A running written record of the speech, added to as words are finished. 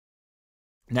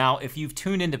Now, if you've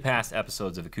tuned into past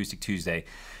episodes of Acoustic Tuesday,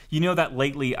 you know that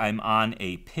lately I'm on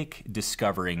a pick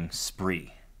discovering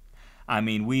spree. I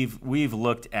mean, we've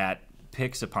looked at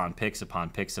picks upon picks upon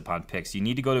picks upon picks. You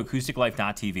need to go to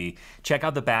acousticlife.tv, check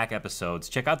out the back episodes,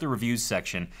 check out the reviews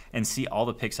section, and see all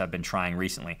the picks I've been trying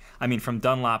recently. I mean, from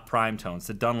Dunlop Prime Tones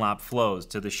to Dunlop Flows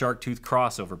to the Shark Tooth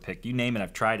crossover pick, you name it,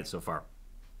 I've tried it so far.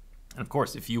 And of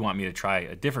course, if you want me to try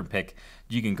a different pick,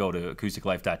 you can go to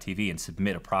acousticlife.tv and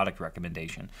submit a product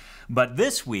recommendation. But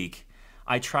this week,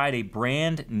 I tried a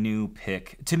brand new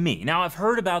pick to me. Now, I've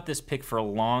heard about this pick for a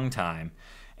long time,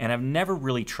 and I've never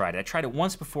really tried it. I tried it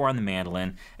once before on the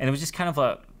mandolin, and it was just kind of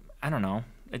a, I don't know,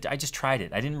 I just tried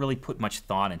it. I didn't really put much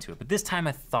thought into it, but this time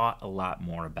I thought a lot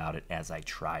more about it as I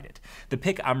tried it. The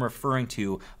pick I'm referring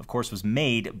to, of course, was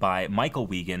made by Michel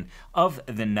Wegen of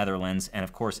the Netherlands, and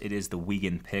of course it is the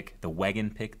Wegen pick, the Wegen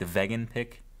pick, the Wegen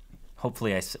pick.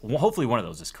 Hopefully one of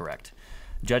those is correct.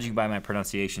 Judging by my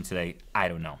pronunciation today, I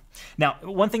don't know. Now,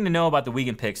 one thing to know about the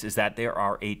Wegen picks is that there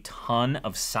are a ton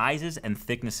of sizes and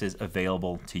thicknesses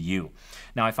available to you.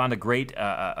 Now, I found a great,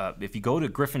 if you go to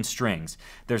Griffin Strings,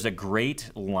 there's a great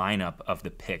lineup of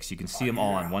the picks. You can see them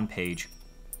all on one page.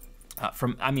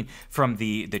 From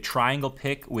the triangle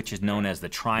pick, which is known as the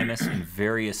Trimus in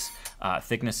various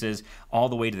thicknesses, all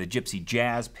the way to the Gypsy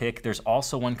Jazz pick. There's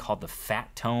also one called the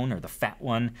Fat Tone, or the Fat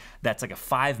One. That's like a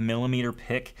 5mm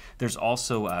pick. There's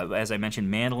also, as I mentioned,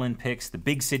 mandolin picks, the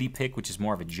Big City pick, which is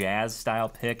more of a jazz style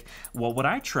pick. Well, what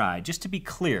I tried, just to be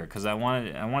clear, because I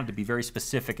wanted to be very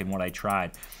specific in what I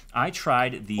tried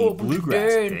the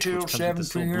bluegrass pick, which comes with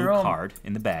this little blue card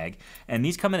in the bag, and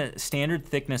these come in a standard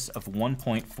thickness of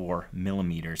 1.4mm.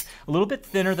 A little bit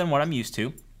thinner than what I'm used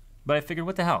to, but I figured,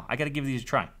 what the hell, I got to give these a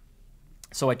try.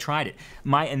 So I tried it.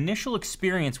 My initial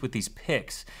experience with these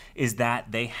picks is that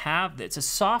it's a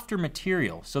softer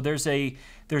material. So there's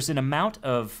an amount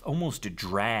of almost a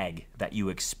drag that you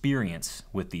experience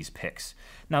with these picks.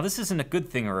 Now, this isn't a good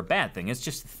thing or a bad thing, it's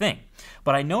just a thing.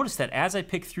 But I noticed that as I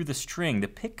pick through the string, the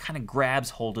pick kind of grabs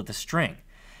hold of the string.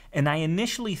 And I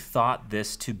initially thought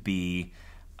this to be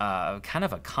kind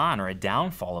of a con or a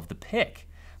downfall of the pick.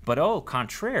 But au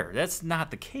contraire, that's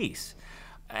not the case.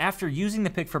 After using the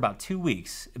pick for about 2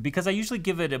 weeks, because I usually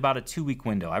give it about a 2-week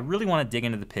window, I really want to dig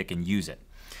into the pick and use it.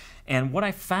 And what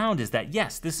I found is that,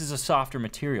 yes, this is a softer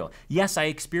material. Yes, I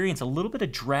experience a little bit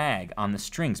of drag on the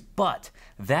strings, but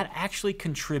that actually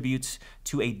contributes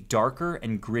to a darker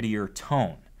and grittier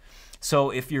tone.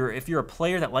 So if you're a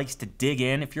player that likes to dig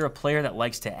in, if you're a player that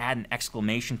likes to add an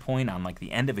exclamation point on like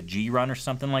the end of a G run or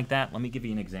something like that, let me give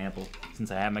you an example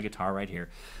since I have my guitar right here.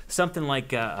 Something like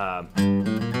that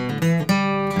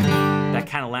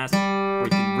kind of last, where you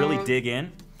can really dig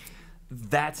in.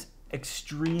 That's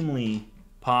extremely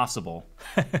possible.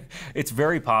 It's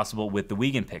very possible with the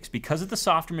Wegen picks because of the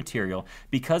softer material,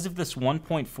 because of this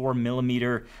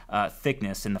 1.4mm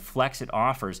thickness and the flex it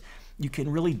offers. You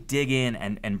can really dig in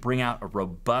and bring out a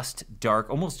robust, dark,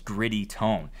 almost gritty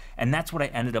tone. And that's what I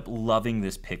ended up loving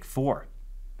this pick for.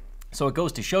 So it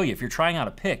goes to show you, if you're trying out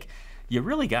a pick, you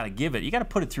really got to give it, you got to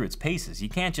put it through its paces. You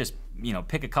can't just,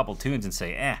 pick a couple tunes and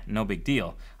say, no big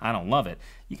deal, I don't love it.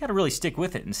 You got to really stick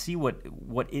with it and see what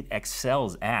it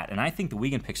excels at. And I think the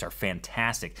Wegen picks are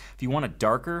fantastic. If you want a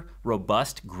darker,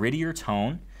 robust, grittier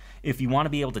tone, if you want to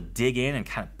be able to dig in and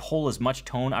kind of pull as much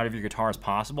tone out of your guitar as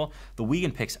possible, the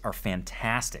Wegen picks are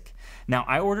fantastic. Now,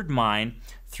 I ordered mine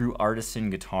through Artisan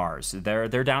Guitars.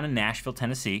 They're down in Nashville,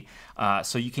 Tennessee,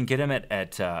 so you can get them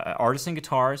at Artisan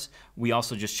Guitars. We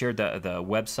also just shared the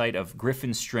website of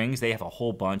Griffin Strings. They have a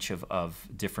whole bunch of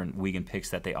different Wegen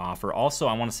picks that they offer. Also,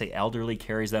 I want to say Elderly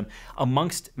carries them,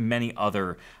 amongst many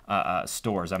other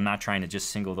stores. I'm not trying to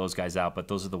just single those guys out, but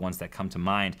those are the ones that come to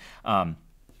mind.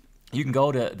 You can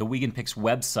go to the Wegen Picks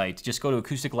website. Just go to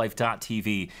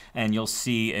acousticlife.tv and you'll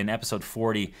see in episode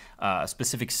 40 a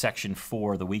specific section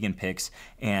for the Wegen Picks.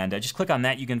 And just click on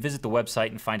that. You can visit the website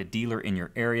and find a dealer in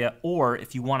your area. Or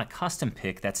if you want a custom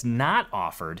pick that's not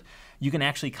offered, you can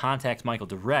actually contact Michael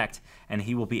direct and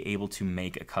he will be able to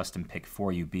make a custom pick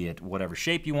for you, be it whatever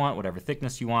shape you want, whatever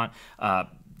thickness you want.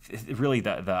 Really,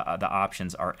 the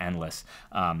options are endless.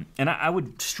 And I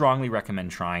would strongly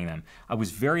recommend trying them. I was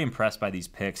very impressed by these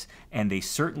picks, and they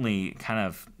certainly kind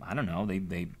of, I don't know,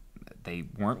 they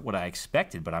weren't what I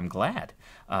expected, but I'm glad.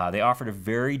 They offered a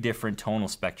very different tonal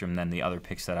spectrum than the other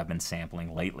picks that I've been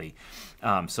sampling lately.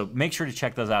 So make sure to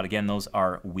check those out. Again, those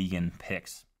are Wegen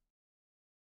picks.